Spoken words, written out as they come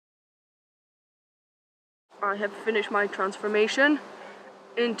I have finished my transformation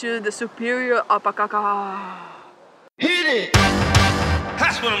into the superior alpaca. Hit it!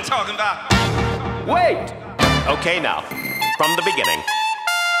 That's what I'm talking about. Wait! Okay, now, from the beginning.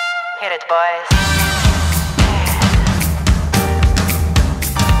 Hit it, boys.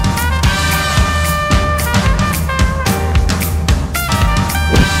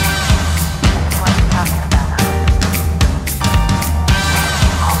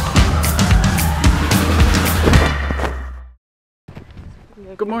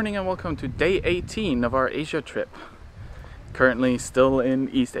 Good morning and welcome to day 18 of our Asia trip. Currently still in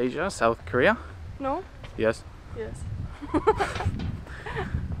East Asia, South Korea. No? Yes. Yes.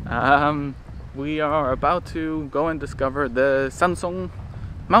 We are about to go and discover the Samsung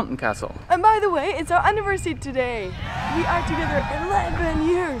mountain castle. And by the way, it's our anniversary today. We are together 11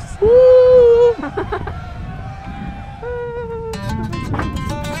 years. Woo!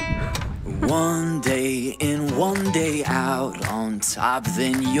 One day in, one day out, on top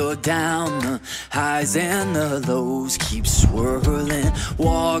then you're down. The highs and the lows keep swirling.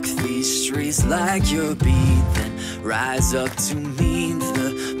 Walk these streets like you're beat, then rise up to meet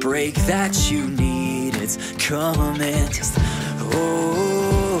the break that you need. It's coming, just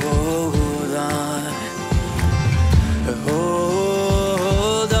hold on.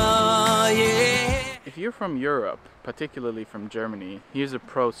 Hold on, yeah. If you're from Europe, particularly from Germany, here's a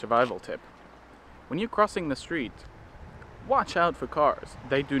pro survival tip. When you're crossing the street, watch out for cars.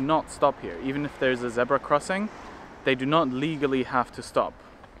 They do not stop here. Even if there's a zebra crossing, they do not legally have to stop.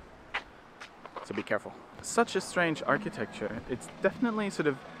 So be careful. Such a strange architecture. It's definitely sort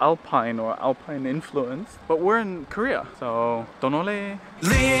of alpine or alpine influenced, but we're in Korea, so donole.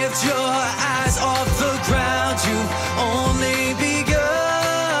 Lift your eyes off the ground, you've only begun.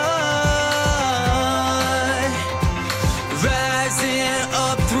 Rising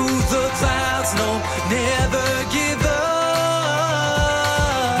up through the clouds, no, never give up.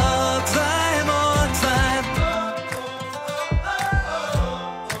 Climb on, climb.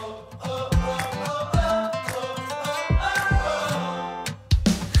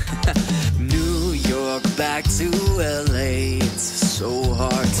 New York back to LA. It's so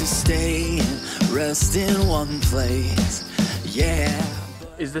hard to stay and rest in one place. Yeah.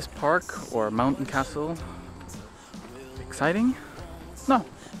 Is this park or mountain castle exciting? No.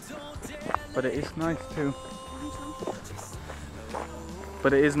 But it is nice to.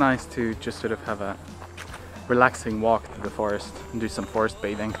 But it is nice to just sort of have a relaxing walk through the forest and do some forest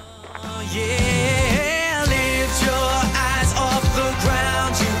bathing. Yeah, lift your eyes off the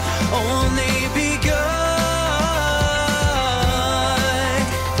ground, you only begun.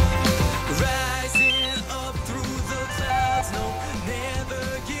 Rising up through the clouds, no, never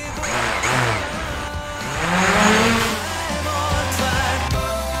give up. Climb on, climb.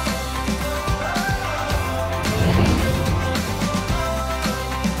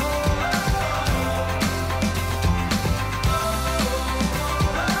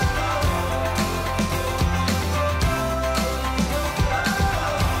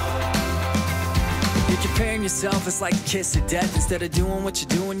 You're comparing yourself, it's like a kiss of death. Instead of doing what you're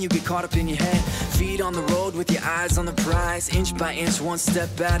doing, you get caught up in your head. Feet on the road with your eyes on the prize, inch by inch, one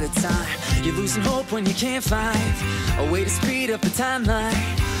step at a time. You're losing hope when you can't find a way to speed up the timeline.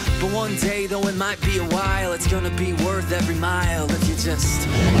 But one day, though it might be a while, it's gonna be worth every mile if you just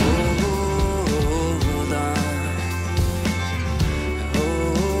hold on.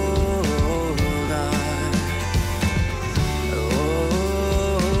 Hold on.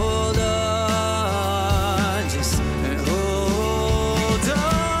 Hold on. Just hold on.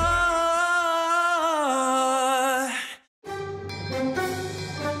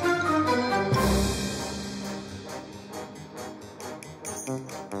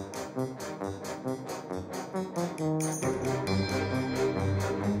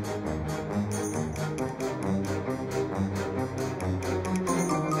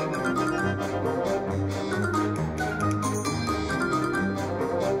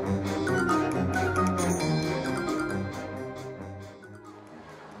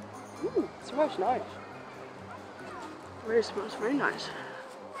 Ooh, it smells nice. It smells very nice.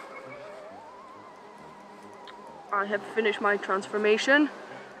 I have finished my transformation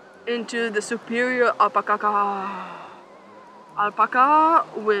into the superior alpaca. Alpaca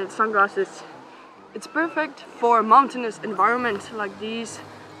with sunglasses. It's perfect for a mountainous environment like these,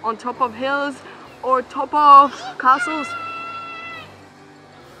 on top of hills or top of castles.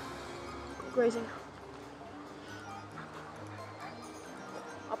 Grazing.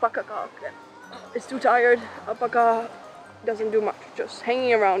 Alpaca is too tired. Alpaca doesn't do much, just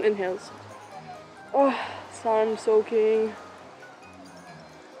hanging around in hills. Oh, sun soaking.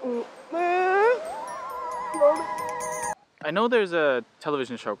 I know there's a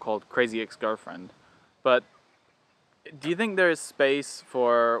television show called Crazy Ex-Girlfriend, but do you think there is space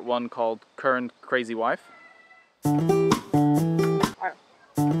for one called Current Crazy Wife? There's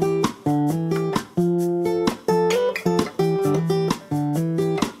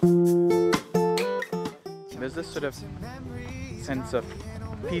this sort of sense of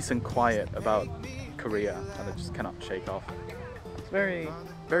peace and quiet about Korea that I just cannot shake off. It's very,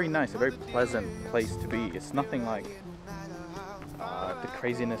 very nice, a very pleasant place to be. It's nothing like the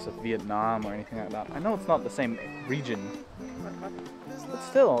craziness of Vietnam or anything like that. I know it's not the same region, but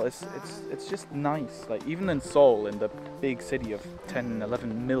still, it's just nice. Like even in Seoul, in the big city of 10,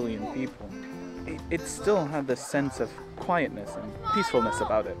 11 million people, it still had this sense of quietness and peacefulness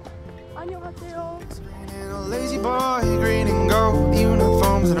about it. 안녕하세요. A lazy boy, green and gold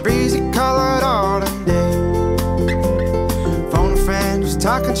uniforms and a breezy colored autumn day. Phone a friend who's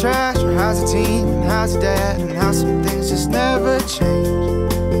talking trash, or how's the team, and how's your dad, and how some things just never change.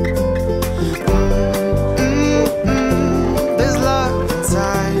 There's love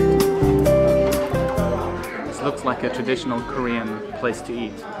inside. This looks like a traditional Korean place to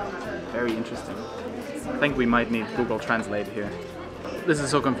eat. Very interesting. I think we might need Google Translate here. This is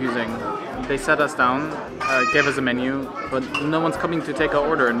so confusing. They sat us down, gave us a menu, but no one's coming to take our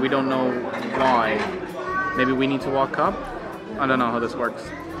order and we don't know why. Maybe we need to walk up? I don't know how this works. A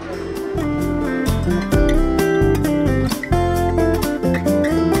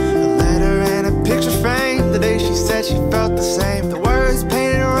letter and a picture frame. The day she said she felt the same. The words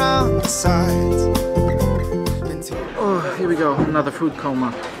painted around the sides. Oh, here we go, another food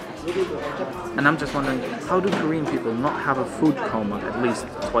coma. And I'm just wondering, how do Korean people not have a food coma at least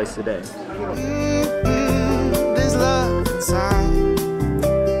twice a day? There's love inside.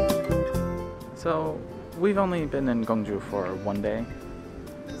 So, we've only been in Gongju for one day,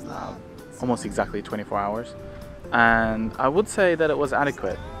 almost exactly 24 hours, and I would say that it was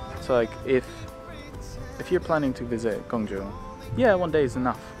adequate. So like, if you're planning to visit Gongju, yeah, one day is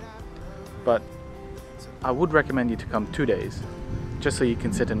enough. But I would recommend you to come 2 days, just so you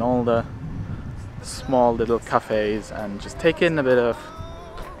can sit in all the small little cafes and just take in a bit of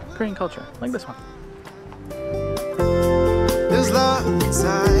Korean culture, like this one. There's love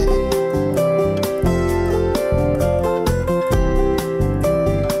inside.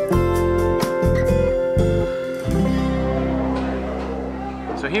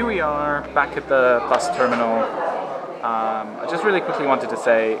 So here we are back at the bus terminal. I just really quickly wanted to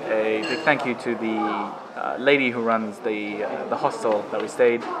say a big thank you to the lady who runs the hostel that we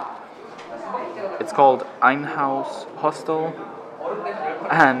stayed. It's called Einhaus Hostel,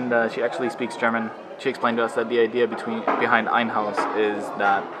 and she actually speaks German. She explained to us that the idea behind Einhaus is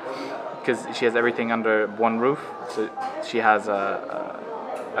that because she has everything under one roof, so she has a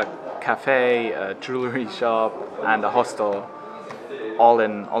cafe, a jewelry shop, and a hostel, all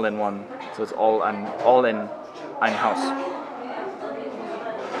in one. So it's all in ein Haus.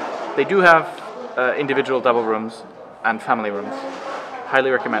 They do have individual double rooms and family rooms.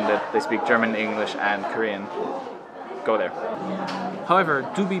 Highly recommended. They speak German, English, and Korean. Go there. However,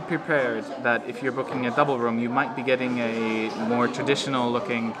 do be prepared that if you're booking a double room, you might be getting a more traditional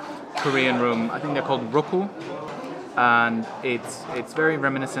looking Korean room. I think they're called roku, and it's very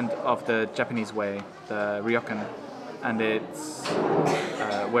reminiscent of the Japanese way, the ryokan, and it's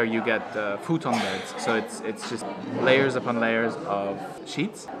where you get futon beds. So it's just layers upon layers of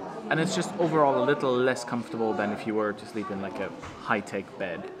sheets, and it's just overall a little less comfortable than if you were to sleep in like a high-tech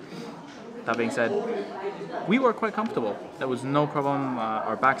bed. That being said, we were quite comfortable. There was no problem.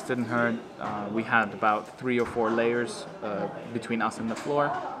 Our backs didn't hurt. We had about 3 or 4 layers between us and the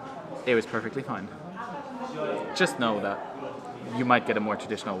floor. It was perfectly fine. Just know that you might get a more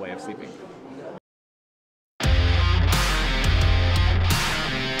traditional way of sleeping.